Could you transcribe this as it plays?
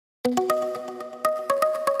Yo,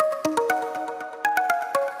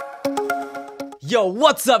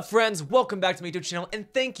 what's up friends? Welcome back to my YouTube channel and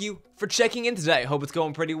thank you for checking in today. I hope it's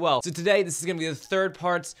going pretty well. So today, this is gonna be the third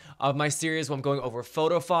part of my series where I'm going over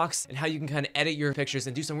Photofox and how you can kind of edit your pictures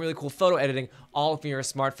and do some really cool photo editing all from your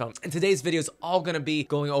smartphone. And today's video is all gonna be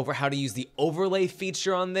going over how to use the overlay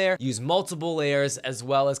feature on there, use multiple layers, as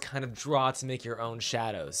well as kind of draw to make your own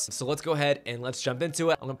shadows. So let's go ahead and let's jump into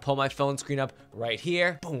it. I'm gonna pull my phone screen up right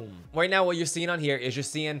here. Boom. Right now, what you're seeing on here is you're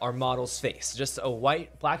seeing our model's face. Just a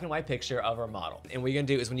black and white picture of our model. And what you're gonna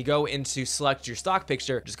do is when you go into select your stock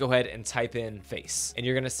picture, just go ahead and type in face and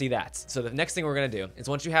you're gonna see that. So the next thing we're gonna do is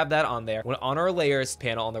once you have that on there, on our layers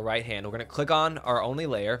panel on the right hand, we're gonna click on our only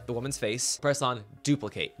layer, the woman's face, press on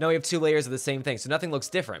duplicate. Now we have two layers of the same thing, so nothing looks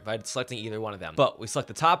different by selecting either one of them. But we select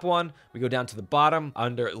the top one, we go down to the bottom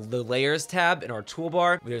under the layers tab in our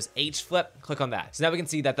toolbar, there's H flip, click on that. So now we can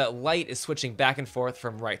see that that light is switching back and forth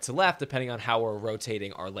from right to left depending on how we're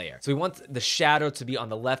rotating our layer. So we want the shadow to be on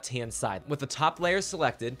the left hand side. With the top layer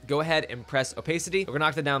selected, go ahead and press opacity. We're gonna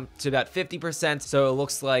knock that down to about 50%, so it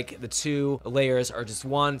looks like the two layers are just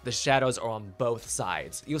one. The shadows are on both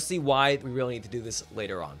sides. You'll see why we really need to do this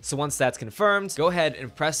later on. So once that's confirmed, go ahead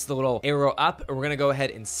and press the little arrow up, and we're gonna go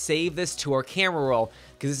ahead and save this to our camera roll,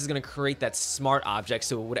 because this is gonna create that smart object,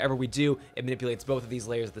 so whatever we do, it manipulates both of these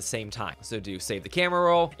layers at the same time. So do save the camera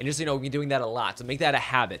roll, and just, you know, we've been doing that a lot, so make that a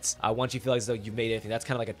habit. Once you feel as though you've made anything, that's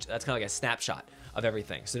kind of like a snapshot of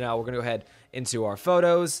everything. So now we're gonna go ahead into our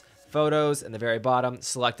photos, in the very bottom,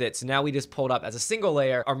 select it. So now we just pulled up as a single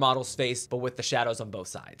layer our model's face, but with the shadows on both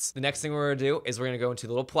sides. The next thing we're gonna do is we're gonna go into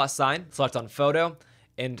the little plus sign, select on photo,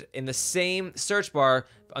 and in the same search bar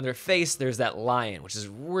under face, there's that lion, which is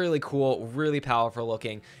really cool, really powerful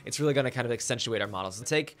looking. It's really gonna kind of accentuate our models. So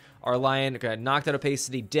take our lion, we're gonna knock that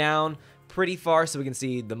opacity down pretty far so we can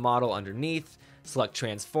see the model underneath. Select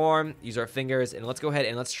transform, use our fingers, and let's go ahead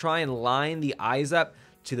and let's try and line the eyes up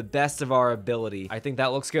to the best of our ability. I think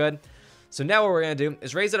that looks good. So now what we're gonna do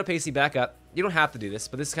is raise that opacity back up. You don't have to do this,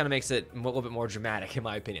 but this kind of makes it a little bit more dramatic in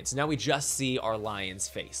my opinion. So now we just see our lion's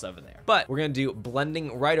face over there. But we're gonna do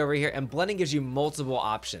blending right over here, and blending gives you multiple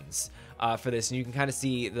options for this, and you can kind of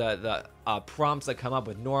see the prompts that come up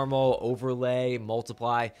with normal, overlay,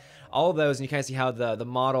 multiply, all of those, and you kind of see how the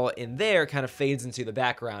model in there kind of fades into the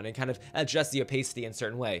background and kind of adjusts the opacity in a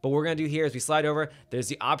certain way. But what we're gonna do here is we slide over, there's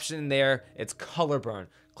the option in there, it's color burn.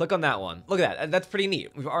 Click on that one. Look at that, that's pretty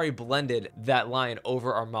neat. We've already blended that line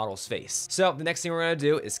over our model's face. So the next thing we're gonna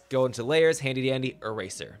do is go into layers, handy dandy,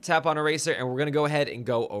 eraser. Tap on eraser, and we're gonna go ahead and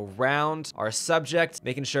go around our subject,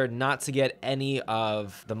 making sure not to get any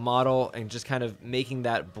of the model and just kind of making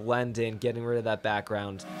that blend in, getting rid of that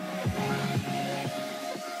background.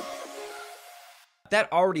 That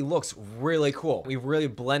already looks really cool. We've really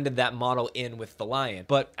blended that model in with the lion.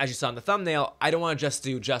 But as you saw in the thumbnail, I don't want to just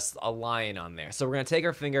do just a lion on there. So we're gonna take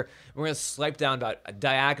our finger, we're gonna swipe down about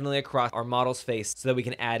diagonally across our model's face so that we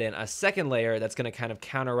can add in a second layer that's gonna kind of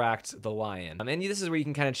counteract the lion. And this is where you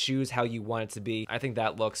can kind of choose how you want it to be. I think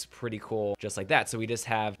that looks pretty cool just like that. So we just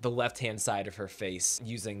have the left-hand side of her face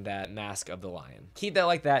using that mask of the lion. Keep that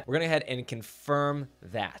like that. We're gonna go ahead and confirm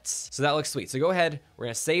that. So that looks sweet. So go ahead, we're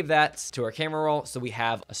gonna save that to our camera roll so we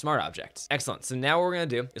have a smart object. Excellent. So now what we're gonna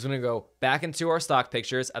do is we're gonna go back into our stock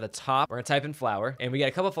pictures. At the top, we're gonna type in flower, and we got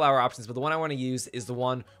a couple flower options, but the one I wanna use is the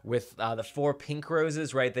one with the 4 pink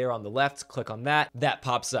roses right there on the left. Click on that. That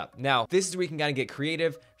pops up. Now, this is where you can kind of get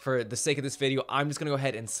creative. For the sake of this video, I'm just gonna go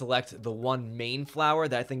ahead and select the one main flower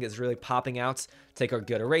that I think is really popping out. Take our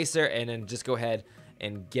good eraser, and then just go ahead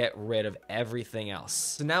and get rid of everything else.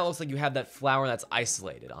 So now it looks like you have that flower that's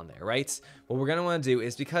isolated on there, right? What we're gonna wanna do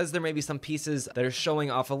is, because there may be some pieces that are showing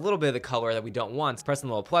off a little bit of the color that we don't want, press on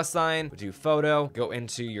the little plus sign, do photo, go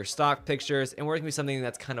into your stock pictures, and we're gonna do something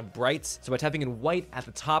that's kind of bright. So by typing in white at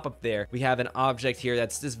the top up there, we have an object here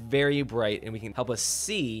that's just very bright, and we can help us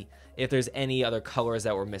see if there's any other colors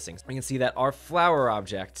that we're missing. So we can see that our flower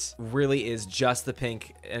object really is just the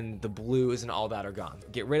pink, and the blues and all that are gone.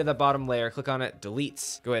 Get rid of that bottom layer, click on it,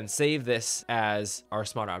 delete. Go ahead and save this as our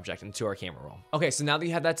smart object into our camera roll. Okay, so now that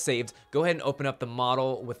you have that saved, go ahead and open up the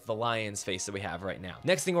model with the lion's face that we have right now.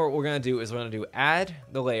 Next thing what we're gonna do is we're gonna do add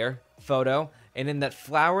the layer, photo, and in that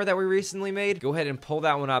flower that we recently made, go ahead and pull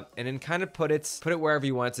that one up and then kind of put it wherever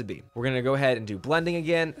you want it to be. We're gonna go ahead and do blending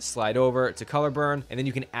again, slide over to color burn, and then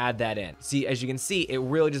you can add that in. See, as you can see, it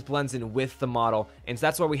really just blends in with the model, and so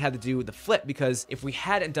that's why we had to do the flip, because if we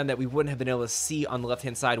hadn't done that, we wouldn't have been able to see on the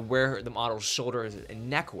left-hand side where the model's shoulders and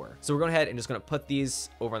neck were. So we're going ahead and just gonna put these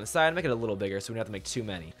over on the side, make it a little bigger so we don't have to make too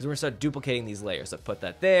many, because we're gonna start duplicating these layers. So put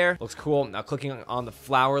that there, looks cool. Now clicking on the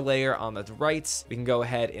flower layer on the right, we can go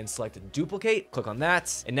ahead and select duplicate, Great, click on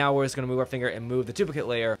that. And now we're just gonna move our finger and move the duplicate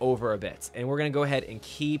layer over a bit. And we're gonna go ahead and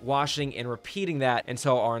keep washing and repeating that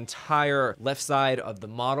until our entire left side of the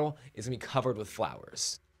model is gonna be covered with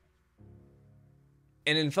flowers.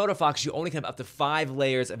 And in Photofox, you only can have up to 5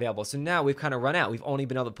 layers available. So now we've kind of run out. We've only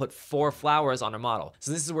been able to put 4 flowers on our model. So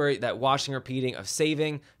this is where that washing, repeating of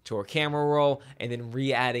saving to our camera roll, and then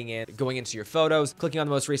re-adding it, going into your photos, clicking on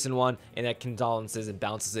the most recent one, and that condenses and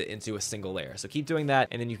bounces it into a single layer. So keep doing that,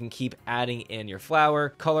 and then you can keep adding in your flower,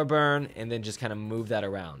 color burn, and then just kind of move that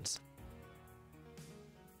around.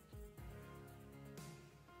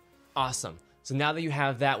 Awesome. So now that you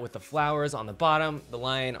have that with the flowers on the bottom, the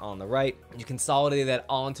line on the right, you consolidate that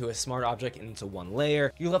all into a smart object into one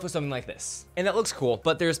layer. You're left with something like this. And that looks cool,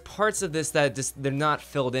 but there's parts of this that just, they're not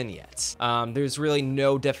filled in yet. There's really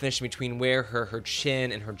no definition between where her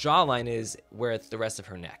chin and her jawline is, where it's the rest of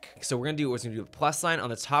her neck. So we're gonna do a plus sign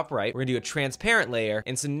on the top right. We're gonna do a transparent layer.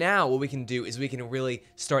 And so now what we can do is we can really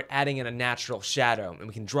start adding in a natural shadow, and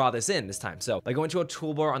we can draw this in this time. So by going to a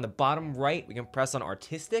toolbar on the bottom right, we can press on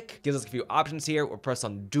artistic, gives us a few options here. We'll press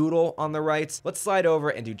on doodle on the right. Let's slide over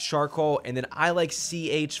and do charcoal, and then I like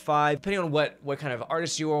CH5, depending on what kind of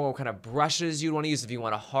artist you are, what kind of brushes you want to use. If you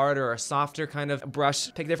want a harder or a softer kind of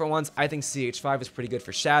brush, pick different ones. I think CH5 is pretty good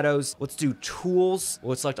for shadows. Let's do tools.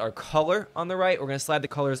 We'll select our color on the right. We're gonna slide the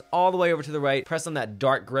colors all the way over to the right, press on that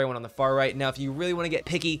dark gray one on the far right. Now if you really want to get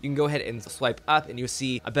picky, you can go ahead and swipe up, and you'll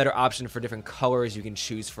see a better option for different colors you can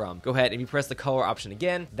choose from. Go ahead, and if you press the color option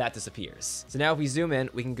again, that disappears. So now if we zoom in,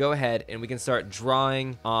 we can go ahead and we can start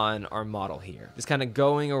drawing on our model here. Just kind of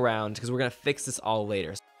going around, because we're gonna fix this all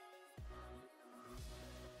later.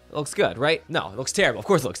 It looks good, right? No, it looks terrible. Of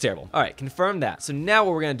course it looks terrible. All right, confirm that. So now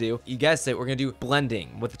what we're gonna do, you guessed it, we're gonna do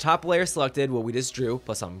blending. With the top layer selected, what we just drew,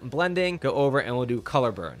 plus some blending, go over and we'll do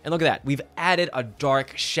color burn. And look at that, we've added a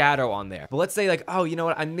dark shadow on there. But let's say like, oh, you know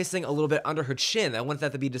what, I'm missing a little bit under her chin. I want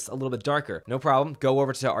that to be just a little bit darker. No problem, go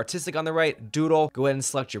over to artistic on the right, doodle, go ahead and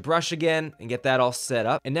select your brush again, and get that all set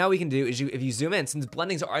up. And now what we can do is if you zoom in, since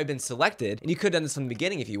blending's already been selected, and you could have done this from the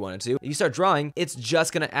beginning if you wanted to, if you start drawing, it's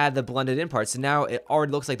just gonna add the blended in part. So now it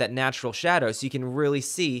already looks like that natural shadow, so you can really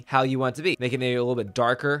see how you want it to be. Make it maybe a little bit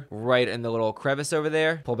darker right in the little crevice over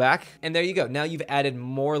there. Pull back, and there you go. Now you've added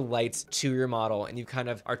more light to your model, and you've kind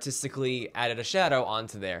of artistically added a shadow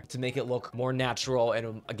onto there to make it look more natural,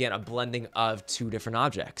 and again, a blending of 2 different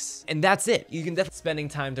objects. And that's it. You can definitely spending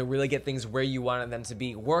time to really get things where you wanted them to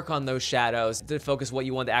be, work on those shadows, to focus what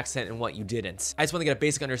you wanted to accent and what you didn't. I just want to get a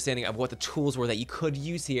basic understanding of what the tools were that you could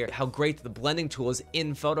use here, how great the blending tool is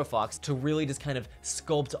in Photofox to really just kind of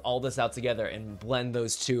sculpt all this out together and blend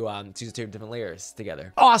those two different layers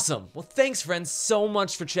together. Awesome. Well, thanks friends so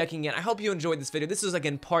much for checking in. I hope you enjoyed this video. This is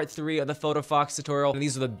again part 3 of the Photofox tutorial, and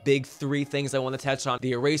these are the big 3 things I want to touch on: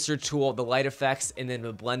 the eraser tool, the light effects, and then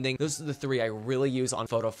the blending. Those are the 3 I really use on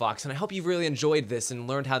Photofox, and I hope you really enjoyed this and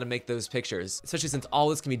learned how to make those pictures, especially since all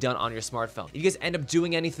this can be done on your smartphone. If you guys end up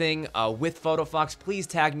doing anything with Photofox, please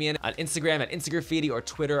tag me in on Instagram at Instagraffiti or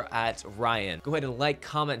Twitter at Ryan. Go ahead and like,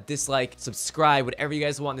 comment, dislike, subscribe, whatever you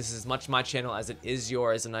guys want. This is as much my channel as it is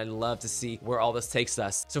yours, and I'd love to see where all this takes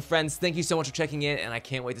us. So friends, thank you so much for checking in, and I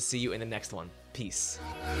can't wait to see you in the next one. Peace.